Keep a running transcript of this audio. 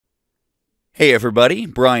Hey everybody,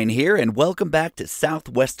 Brian here, and welcome back to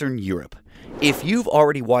Southwestern Europe. If you've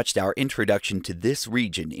already watched our introduction to this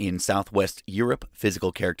region in Southwest Europe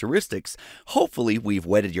physical characteristics, hopefully we've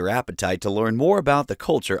whetted your appetite to learn more about the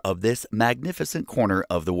culture of this magnificent corner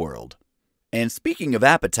of the world. And speaking of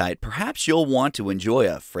appetite, perhaps you'll want to enjoy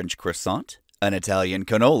a French croissant, an Italian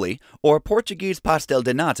cannoli, or a Portuguese pastel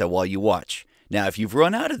de nata while you watch. Now, if you've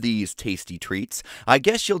run out of these tasty treats, I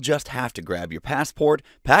guess you'll just have to grab your passport,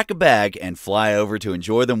 pack a bag, and fly over to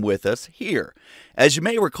enjoy them with us here. As you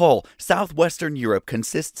may recall, Southwestern Europe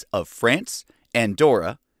consists of France,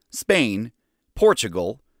 Andorra, Spain,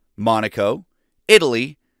 Portugal, Monaco,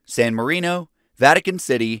 Italy, San Marino, Vatican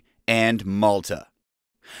City, and Malta.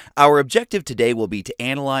 Our objective today will be to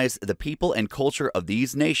analyze the people and culture of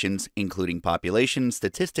these nations, including population,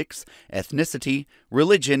 statistics, ethnicity,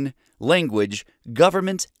 religion, language,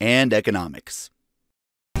 government, and economics.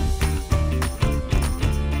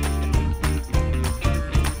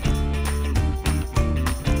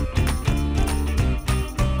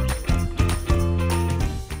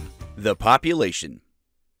 The population.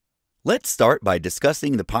 Let's start by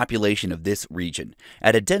discussing the population of this region.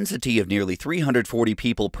 At a density of nearly 340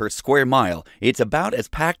 people per square mile, it's about as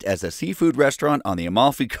packed as a seafood restaurant on the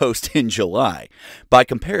Amalfi Coast in July. By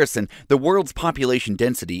comparison, the world's population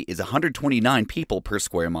density is 129 people per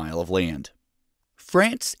square mile of land.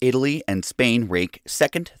 France, Italy, and Spain rank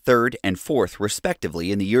second, third, and fourth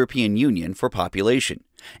respectively in the European Union for population.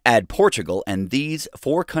 Add Portugal, and these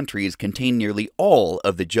four countries contain nearly all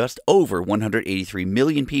of the just over 183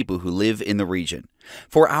 million people who live in the region.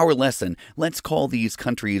 For our lesson, let's call these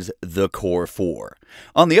countries the Core Four.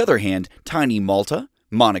 On the other hand, tiny Malta,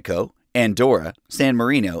 Monaco, Andorra, San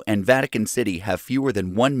Marino, and Vatican City have fewer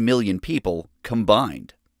than 1 million people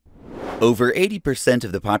combined. Over 80%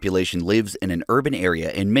 of the population lives in an urban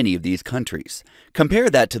area in many of these countries.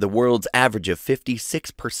 Compare that to the world's average of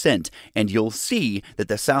 56%, and you'll see that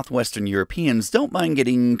the Southwestern Europeans don't mind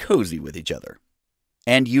getting cozy with each other.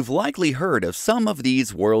 And you've likely heard of some of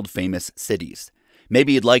these world-famous cities.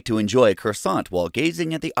 Maybe you'd like to enjoy a croissant while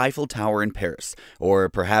gazing at the Eiffel Tower in Paris, or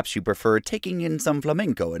perhaps you prefer taking in some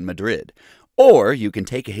flamenco in Madrid. Or you can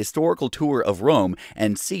take a historical tour of Rome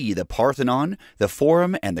and see the Parthenon, the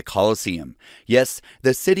Forum, and the Colosseum. Yes,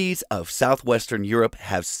 the cities of Southwestern Europe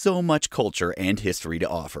have so much culture and history to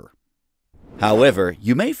offer. However,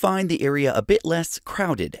 you may find the area a bit less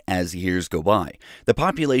crowded as years go by. The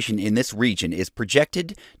population in this region is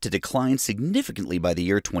projected to decline significantly by the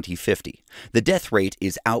year 2050. The death rate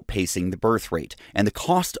is outpacing the birth rate, and the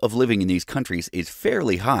cost of living in these countries is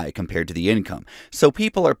fairly high compared to the income, so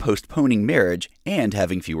people are postponing marriage and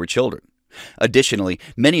having fewer children. Additionally,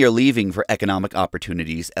 many are leaving for economic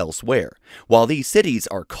opportunities elsewhere. While these cities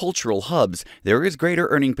are cultural hubs, there is greater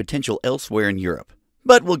earning potential elsewhere in Europe.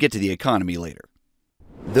 But we'll get to the economy later.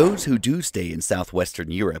 Those who do stay in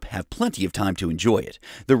Southwestern Europe have plenty of time to enjoy it.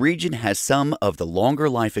 The region has some of the longer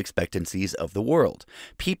life expectancies of the world.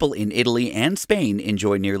 People in Italy and Spain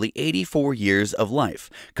enjoy nearly 84 years of life,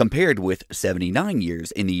 compared with 79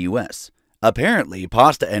 years in the US. Apparently,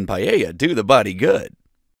 pasta and paella do the body good.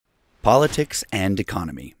 Politics and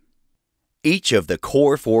economy. Each of the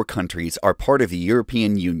core four countries are part of the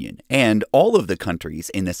European Union, and all of the countries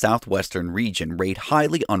in the southwestern region rate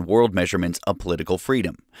highly on world measurements of political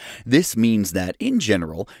freedom. This means that, in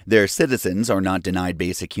general, their citizens are not denied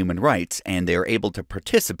basic human rights, and they are able to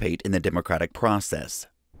participate in the democratic process.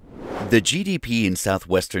 The GDP in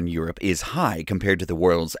Southwestern Europe is high compared to the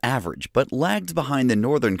world's average, but lags behind the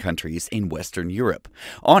northern countries in Western Europe.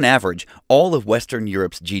 On average, all of Western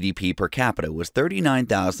Europe's GDP per capita was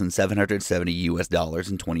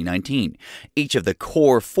 $39,770 in 2019. Each of the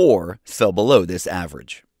core four fell below this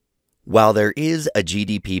average. While there is a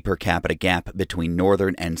GDP per capita gap between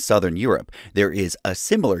Northern and Southern Europe, there is a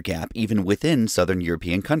similar gap even within Southern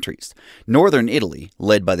European countries. Northern Italy,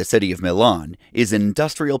 led by the city of Milan, is an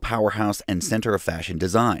industrial powerhouse and center of fashion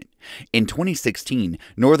design. In 2016,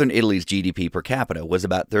 Northern Italy's GDP per capita was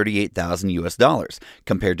about $38,000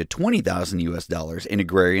 compared to $20,000 in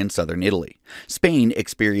agrarian Southern Italy. Spain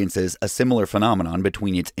experiences a similar phenomenon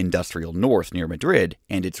between its industrial north near Madrid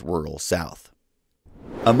and its rural south.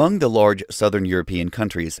 Among the large southern European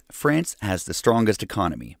countries, France has the strongest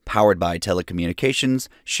economy, powered by telecommunications,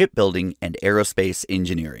 shipbuilding, and aerospace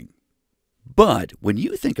engineering. But when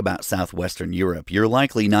you think about Southwestern Europe, you're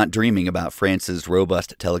likely not dreaming about France's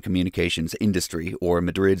robust telecommunications industry or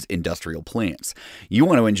Madrid's industrial plants. You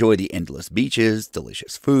want to enjoy the endless beaches,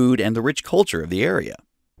 delicious food, and the rich culture of the area.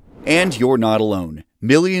 And you're not alone.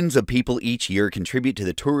 Millions of people each year contribute to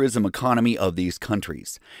the tourism economy of these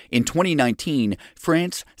countries. In 2019,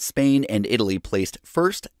 France, Spain, and Italy placed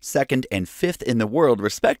first, second, and fifth in the world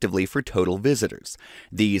respectively for total visitors.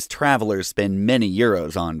 These travelers spend many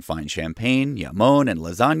euros on fine champagne, jamon, and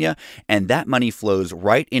lasagna, and that money flows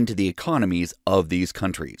right into the economies of these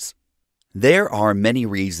countries. There are many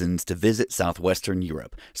reasons to visit Southwestern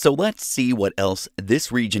Europe, so let's see what else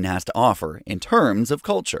this region has to offer in terms of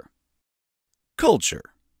culture.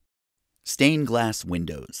 Culture. Stained glass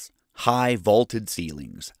windows, high vaulted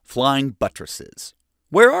ceilings, flying buttresses.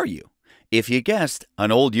 Where are you? If you guessed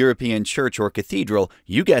an old European church or cathedral,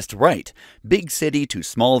 you guessed right. Big city to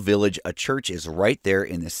small village, a church is right there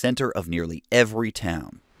in the center of nearly every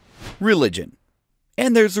town. Religion.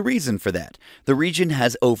 And there's a reason for that. The region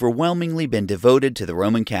has overwhelmingly been devoted to the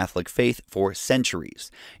Roman Catholic faith for centuries.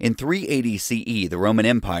 In 380 CE, the Roman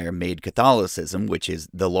Empire made Catholicism, which is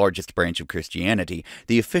the largest branch of Christianity,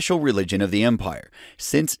 the official religion of the empire.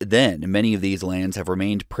 Since then, many of these lands have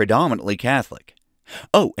remained predominantly Catholic.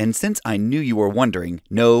 Oh, and since I knew you were wondering,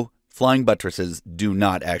 no, flying buttresses do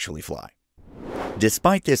not actually fly.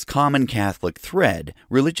 Despite this common Catholic thread,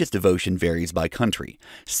 religious devotion varies by country.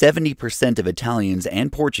 70% of Italians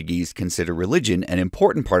and Portuguese consider religion an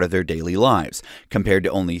important part of their daily lives, compared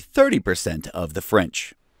to only 30% of the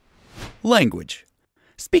French. Language.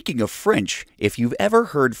 Speaking of French, if you've ever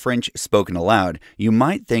heard French spoken aloud, you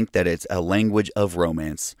might think that it's a language of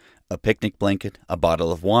romance. A picnic blanket, a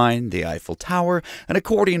bottle of wine, the Eiffel Tower, an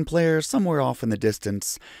accordion player somewhere off in the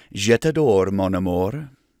distance. Je t'adore, mon amour.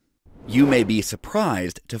 You may be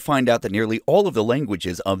surprised to find out that nearly all of the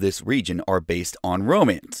languages of this region are based on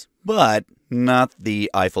romance, but not the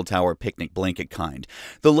Eiffel Tower picnic blanket kind.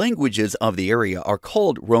 The languages of the area are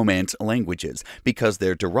called Romance languages because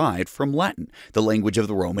they're derived from Latin, the language of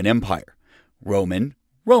the Roman Empire. Roman,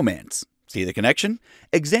 Romance. See the connection?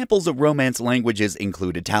 Examples of Romance languages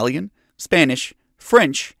include Italian, Spanish,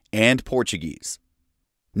 French, and Portuguese.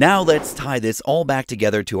 Now let's tie this all back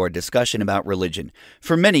together to our discussion about religion.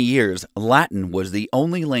 For many years, Latin was the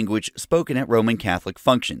only language spoken at Roman Catholic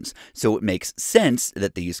functions, so it makes sense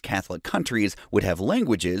that these Catholic countries would have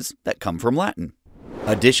languages that come from Latin.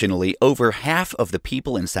 Additionally, over half of the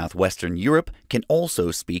people in Southwestern Europe can also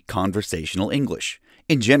speak conversational English.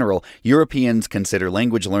 In general, Europeans consider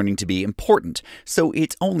language learning to be important, so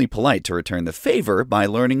it's only polite to return the favor by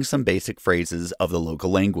learning some basic phrases of the local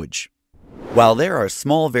language. While there are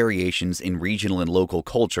small variations in regional and local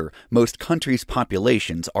culture, most countries'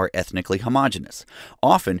 populations are ethnically homogeneous.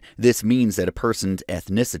 Often, this means that a person's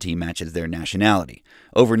ethnicity matches their nationality.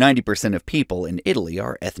 Over 90% of people in Italy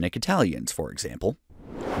are ethnic Italians, for example.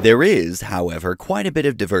 There is, however, quite a bit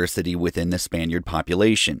of diversity within the Spaniard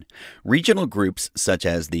population. Regional groups such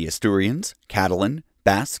as the Asturians, Catalan,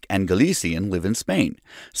 Basque, and Galician live in Spain.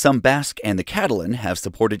 Some Basque and the Catalan have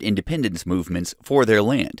supported independence movements for their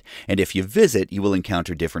land, and if you visit, you will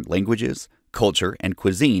encounter different languages, culture, and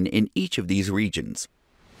cuisine in each of these regions.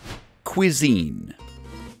 Cuisine.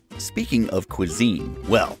 Speaking of cuisine,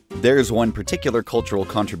 well, there's one particular cultural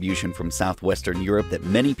contribution from Southwestern Europe that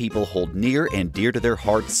many people hold near and dear to their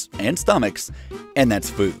hearts and stomachs, and that's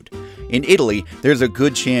food. In Italy, there's a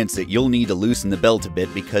good chance that you'll need to loosen the belt a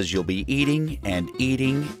bit because you'll be eating and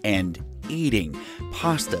eating and eating.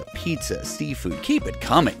 Pasta, pizza, seafood, keep it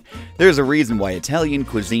coming. There's a reason why Italian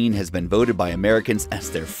cuisine has been voted by Americans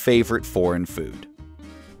as their favorite foreign food.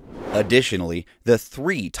 Additionally, the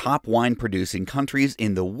 3 top wine-producing countries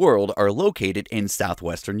in the world are located in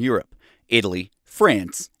Southwestern Europe: Italy,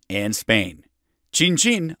 France, and Spain. Cin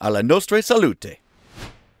cin alla nostra salute.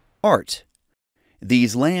 Art.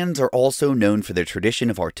 These lands are also known for their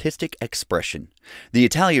tradition of artistic expression. The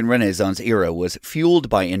Italian Renaissance era was fueled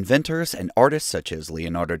by inventors and artists such as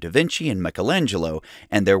Leonardo da Vinci and Michelangelo,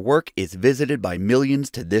 and their work is visited by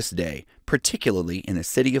millions to this day, particularly in the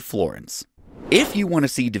city of Florence. If you want to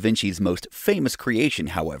see Da Vinci's most famous creation,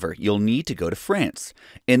 however, you'll need to go to France.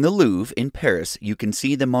 In the Louvre in Paris, you can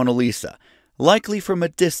see the Mona Lisa, likely from a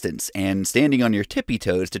distance and standing on your tippy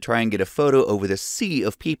toes to try and get a photo over the sea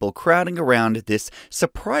of people crowding around this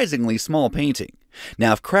surprisingly small painting.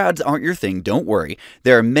 Now, if crowds aren't your thing, don't worry.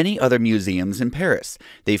 There are many other museums in Paris.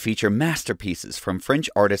 They feature masterpieces from French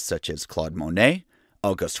artists such as Claude Monet,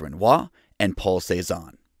 Auguste Renoir, and Paul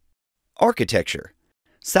Cézanne. Architecture.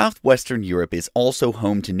 Southwestern Europe is also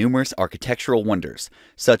home to numerous architectural wonders,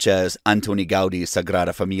 such as Antoni Gaudi's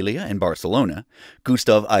Sagrada Familia in Barcelona,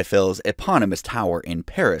 Gustave Eiffel's eponymous tower in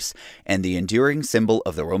Paris, and the enduring symbol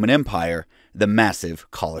of the Roman Empire, the massive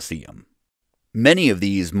Colosseum. Many of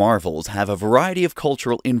these marvels have a variety of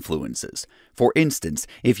cultural influences. For instance,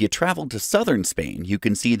 if you travel to southern Spain, you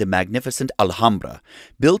can see the magnificent Alhambra.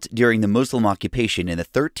 Built during the Muslim occupation in the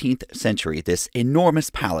 13th century, this enormous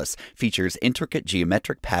palace features intricate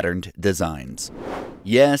geometric patterned designs.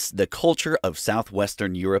 Yes, the culture of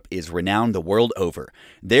Southwestern Europe is renowned the world over.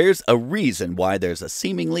 There's a reason why there's a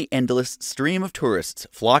seemingly endless stream of tourists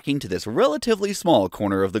flocking to this relatively small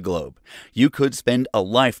corner of the globe. You could spend a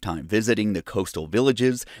lifetime visiting the coastal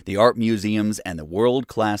villages, the art museums, and the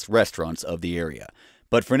world-class restaurants of the area.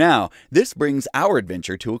 But for now, this brings our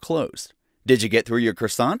adventure to a close. Did you get through your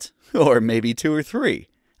croissant? Or maybe 2 or 3?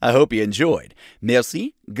 I hope you enjoyed.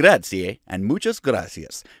 Merci, grazie, and muchas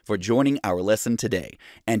gracias for joining our lesson today.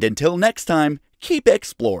 And until next time, keep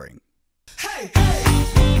exploring. Hey, hey!